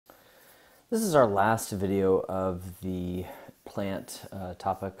This is our last video of the plant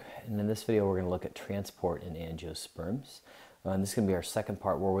topic, and in this video we're going to look at transport in angiosperms. And this is going to be our second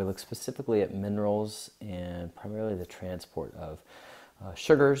part where we look specifically at minerals and primarily the transport of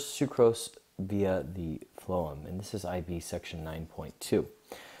sugars, sucrose, via the phloem. And this is IB section 9.2.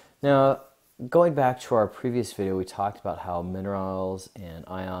 Now, going back to our previous video, we talked about how minerals and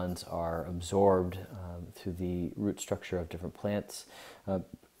ions are absorbed through the root structure of different plants.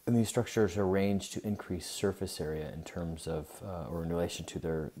 And these structures are arranged to increase surface area in terms of, or in relation to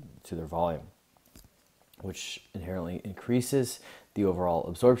their volume, which inherently increases the overall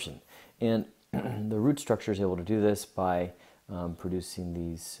absorption. And the root structure is able to do this by producing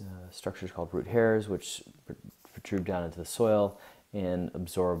these structures called root hairs, which protrude down into the soil and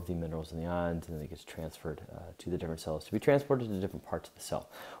absorb the minerals and the ions, and then it gets transferred to the different cells to be transported to different parts of the cell.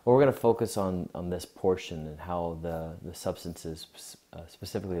 Well, we're going to focus on this portion and how the substances,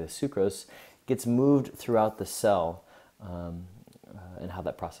 specifically the sucrose, gets moved throughout the cell and how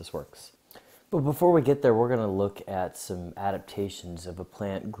that process works. But before we get there, we're going to look at some adaptations of a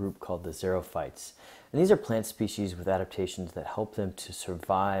plant group called the Xerophytes. And these are plant species with adaptations that help them to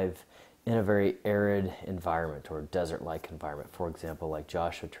survive in a very arid environment or desert-like environment. For example, like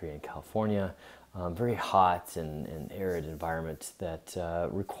Joshua Tree in California, very hot and arid environment that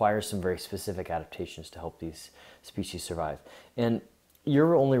requires some very specific adaptations to help these species survive. And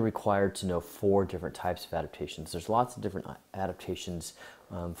you're only required to know 4 different types of adaptations. There's lots of different adaptations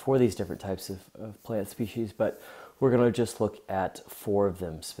for these different types of plant species, but we're going to just look at 4 of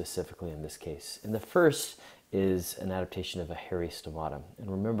them specifically in this case. And the first is an adaptation of a hairy stomata.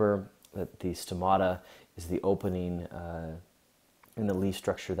 And remember that the stomata is the opening in the leaf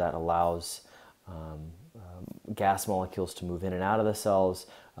structure that allows gas molecules to move in and out of the cells,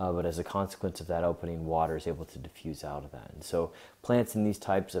 but as a consequence of that opening, water is able to diffuse out of that. And so plants in these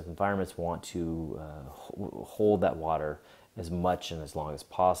types of environments want to hold that water as much and as long as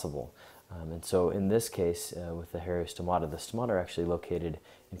possible. And so in this case, with the hairy stomata, the stomata are actually located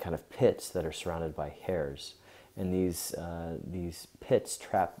in kind of pits that are surrounded by hairs. And these pits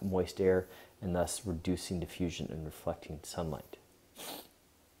trap moist air and thus reducing diffusion and reflecting sunlight.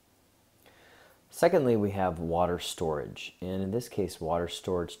 Secondly, we have water storage. And in this case, water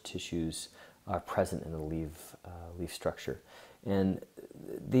storage tissues are present in the leaf structure. And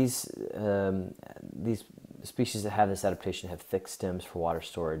these species that have this adaptation have thick stems for water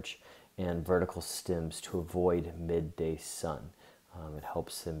storage and vertical stems to avoid midday sun. It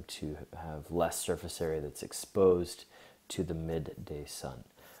helps them to have less surface area that's exposed to the midday sun.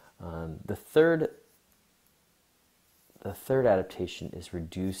 The third adaptation is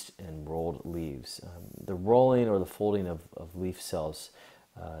reduced and rolled leaves. The rolling or the folding of leaf cells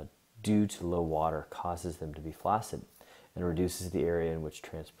due to low water causes them to be flaccid and reduces the area in which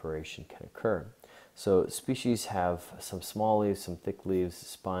transpiration can occur. So species have some small leaves, some thick leaves,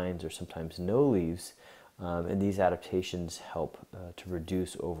 spines, or sometimes no leaves. And these adaptations help to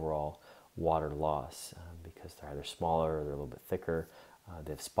reduce overall water loss because they're either smaller or they're a little bit thicker.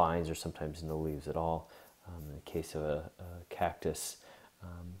 They have spines or sometimes no leaves at all. In the case of a cactus,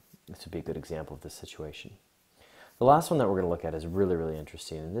 this would be a good example of this situation. The last one that we're going to look at is really, really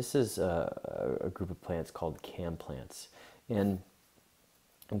interesting. And this is a group of plants called cam plants. And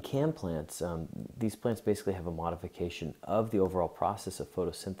in cam plants, these plants basically have a modification of the overall process of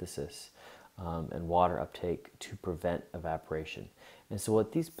photosynthesis and water uptake to prevent evaporation. And so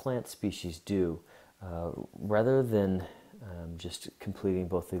what these plant species do, rather than just completing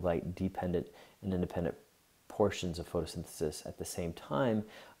both the light-dependent and independent portions of photosynthesis at the same time,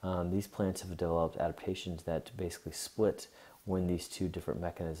 these plants have developed adaptations that basically split when these 2 different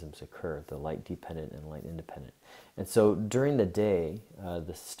mechanisms occur, the light-dependent and light-independent. And so during the day,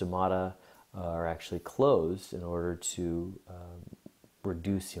 the stomata are actually closed in order to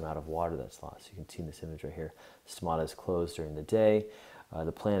reduce the amount of water that's lost. You can see in this image right here, stomata is closed during the day.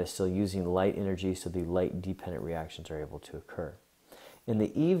 The plant is still using light energy, so the light-dependent reactions are able to occur. In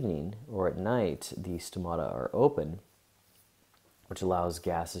the evening or at night, the stomata are open, which allows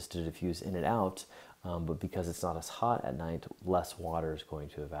gases to diffuse in and out, but because it's not as hot at night, less water is going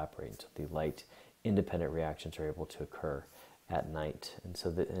to evaporate. So the light-independent reactions are able to occur at night. And so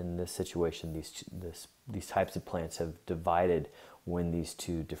in this situation, these types of plants have divided when these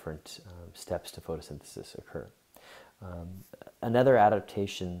 2 different steps to photosynthesis occur. Another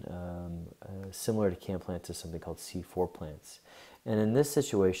adaptation similar to cam plants is something called C4 plants. And in this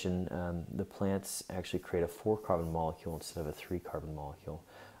situation, the plants actually create a 4-carbon molecule instead of a 3-carbon molecule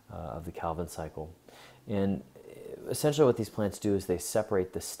of the Calvin cycle. And essentially what these plants do is they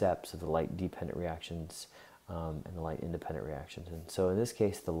separate the steps of the light-dependent reactions and the light-independent reactions. And so in this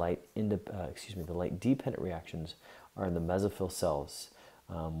case, the light-dependent reactions are in the mesophyll cells,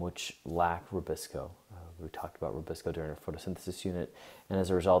 which lack rubisco. We talked about rubisco during our photosynthesis unit, and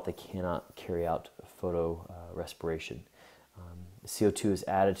as a result, they cannot carry out photo respiration. CO2 is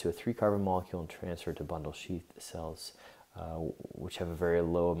added to a 3-carbon molecule and transferred to bundle sheath cells, which have a very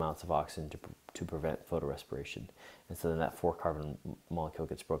low amounts of oxygen to prevent photorespiration. And so then that 4-carbon molecule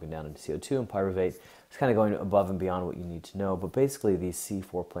gets broken down into CO2 and pyruvate. It's kind of going above and beyond what you need to know, but basically these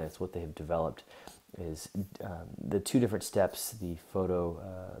C4 plants, what they have developed is the 2 different steps. The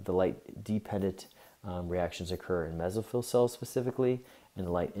light-dependent reactions occur in mesophyll cells specifically, and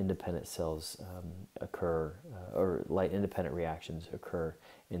the light-independent cells or light-independent reactions occur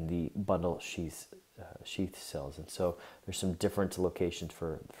in the bundle sheath cells. And so there's some different locations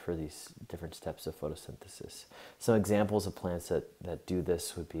for these different steps of photosynthesis. Some examples of plants that do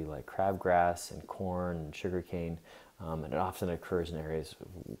this would be like crabgrass and corn and sugarcane, and it often occurs in areas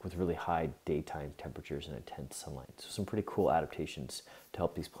with really high daytime temperatures and intense sunlight. So some pretty cool adaptations to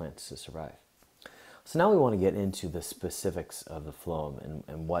help these plants to survive. So now we want to get into the specifics of the phloem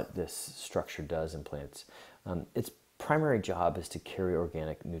and what this structure does in plants. Its primary job is to carry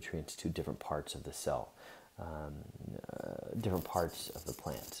organic nutrients to different parts of the cell, different parts of the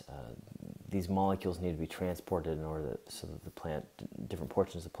plant. These molecules need to be transported in order so that the plant, different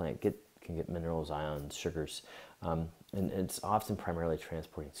portions of the plant can get minerals, ions, sugars, and it's often primarily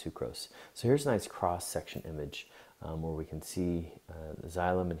transporting sucrose. So here's a nice cross-section image where we can see the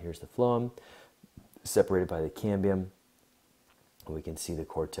xylem, and here's the phloem, separated by the cambium. We can see the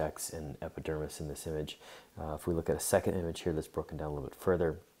cortex and epidermis in this image. If we look at a second image here that's broken down a little bit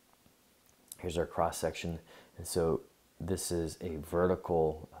further, here's our cross-section. And so this is a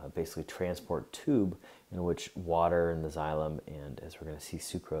vertical, basically transport tube in which water in the xylem and, as we're going to see,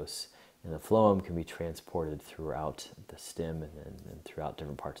 sucrose in the phloem can be transported throughout the stem and throughout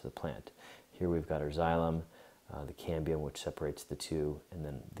different parts of the plant. Here we've got our xylem, the cambium, which separates the two, and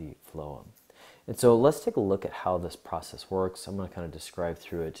then the phloem. And so let's take a look at how this process works. I'm going to kind of describe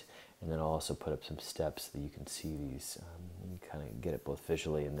through it, and then I'll also put up some steps that you can see these. You can kind of get it both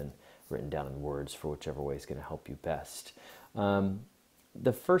visually and then written down in words for whichever way is going to help you best.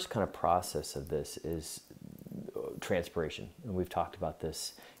 The first kind of process of this is transpiration, and we've talked about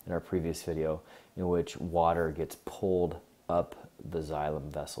this in our previous video, in which water gets pulled up the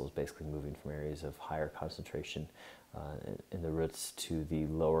xylem vessels, basically moving from areas of higher concentration in the roots to the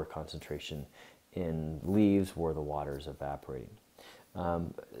lower concentration in leaves where the water is evaporating.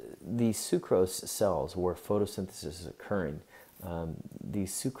 The sucrose cells, where photosynthesis is occurring,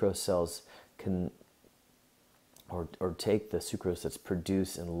 these sucrose cells can or take the sucrose that's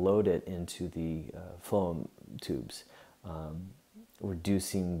produced and load it into the phloem tubes,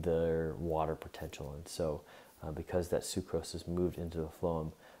 reducing their water potential. And so because that sucrose is moved into the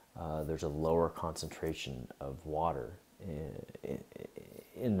phloem, there's a lower concentration of water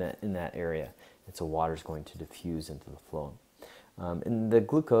in that area, and so water is going to diffuse into the phloem. And the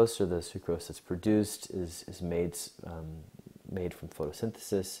glucose, or the sucrose that's produced, is made from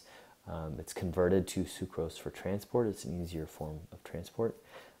photosynthesis. It's converted to sucrose for transport. It's an easier form of transport.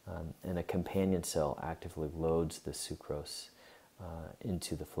 And a companion cell actively loads the sucrose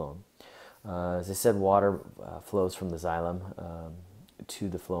into the phloem. As I said, water flows from the xylem to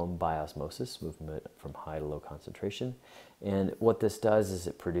the phloem by osmosis, moving it from high to low concentration. And what this does is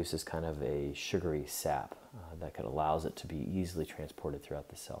it produces kind of a sugary sap that allows it to be easily transported throughout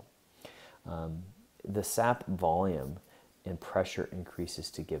the cell. The sap volume and pressure increases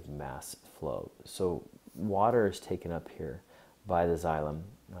to give mass flow. So water is taken up here by the xylem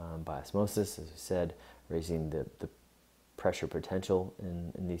by osmosis, as I said, raising the pressure potential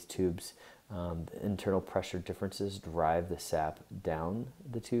in these tubes. The internal pressure differences drive the sap down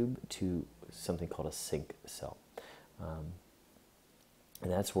the tube to something called a sink cell.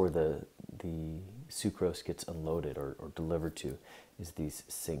 And that's where the sucrose gets unloaded or delivered to, is these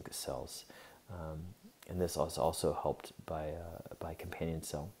sink cells. And this is also helped by companion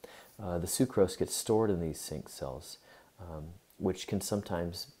cell. The sucrose gets stored in these sink cells, which can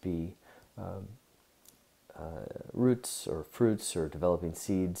sometimes be roots or fruits or developing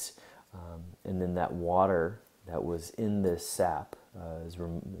seeds. And then that water that was in this sap,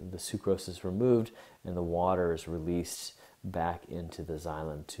 the sucrose is removed and the water is released back into the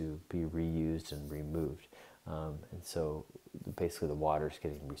xylem to be reused and removed. And so basically the water is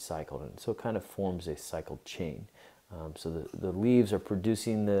getting recycled, and so it kind of forms a cycled chain. So the leaves are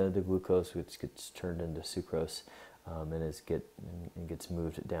producing the glucose, which gets turned into sucrose, and gets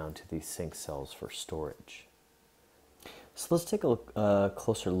moved down to these sink cells for storage. So let's take a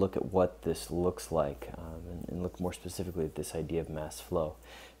closer look at what this looks like, and look more specifically at this idea of mass flow.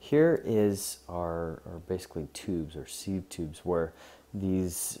 Here is our basically tubes or sieve tubes where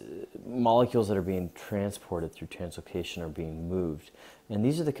these molecules that are being transported through translocation are being moved. And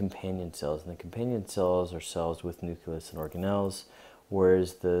these are the companion cells. And the companion cells are cells with nucleus and organelles,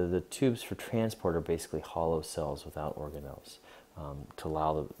 whereas the tubes for transport are basically hollow cells without organelles. To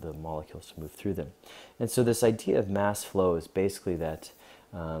allow the molecules to move through them. And so this idea of mass flow is basically that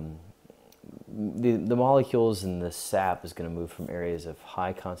the molecules in the sap is going to move from areas of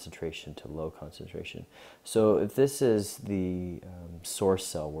high concentration to low concentration. So if this is the source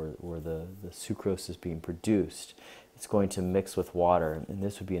cell where the sucrose is being produced, it's going to mix with water, and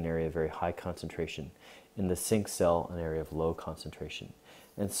this would be an area of very high concentration. In the sink cell, an area of low concentration.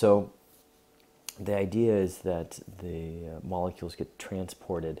 And so the idea is that the molecules get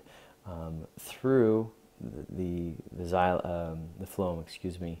transported through the phloem,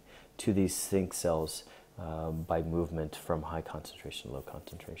 to these sink cells by movement from high concentration to low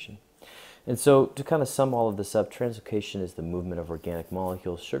concentration. And so to kind of sum all of this up, translocation is the movement of organic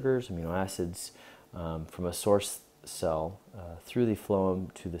molecules, sugars, amino acids, from a source cell through the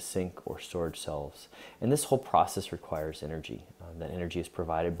phloem to the sink or storage cells. And this whole process requires energy. That energy is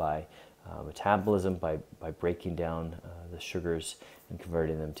provided by metabolism, by breaking down the sugars and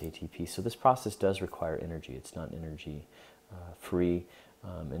converting them to ATP. So this process does require energy. It's not energy free.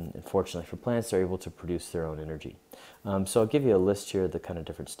 And fortunately for plants, they're able to produce their own energy. So I'll give you a list here of the kind of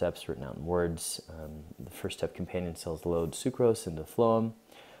different steps written out in words. The first step, companion cells load sucrose into the phloem.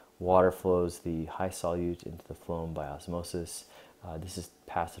 Water flows the high solute into the phloem by osmosis. This is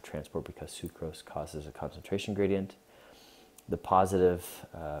passive transport because sucrose causes a concentration gradient. The positive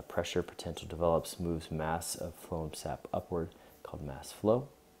pressure potential develops, moves mass of phloem sap upward, called mass flow.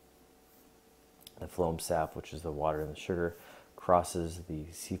 The phloem sap, which is the water and the sugar, crosses the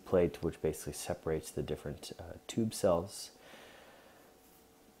sieve plate, which basically separates the different tube cells.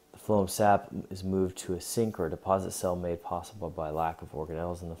 The phloem sap is moved to a sink or a deposit cell made possible by lack of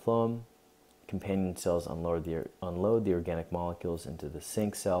organelles in the phloem. Companion cells unload the organic molecules into the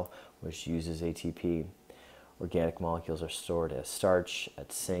sink cell, which uses ATP. Organic molecules are stored as starch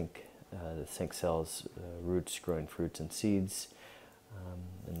at sink. The sink cells, roots growing fruits and seeds.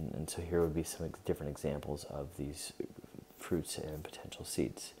 And so here would be some different examples of these fruits and potential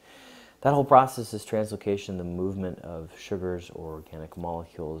seeds. That whole process is translocation, the movement of sugars or organic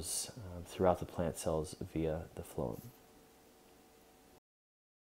molecules throughout the plant cells via the phloem.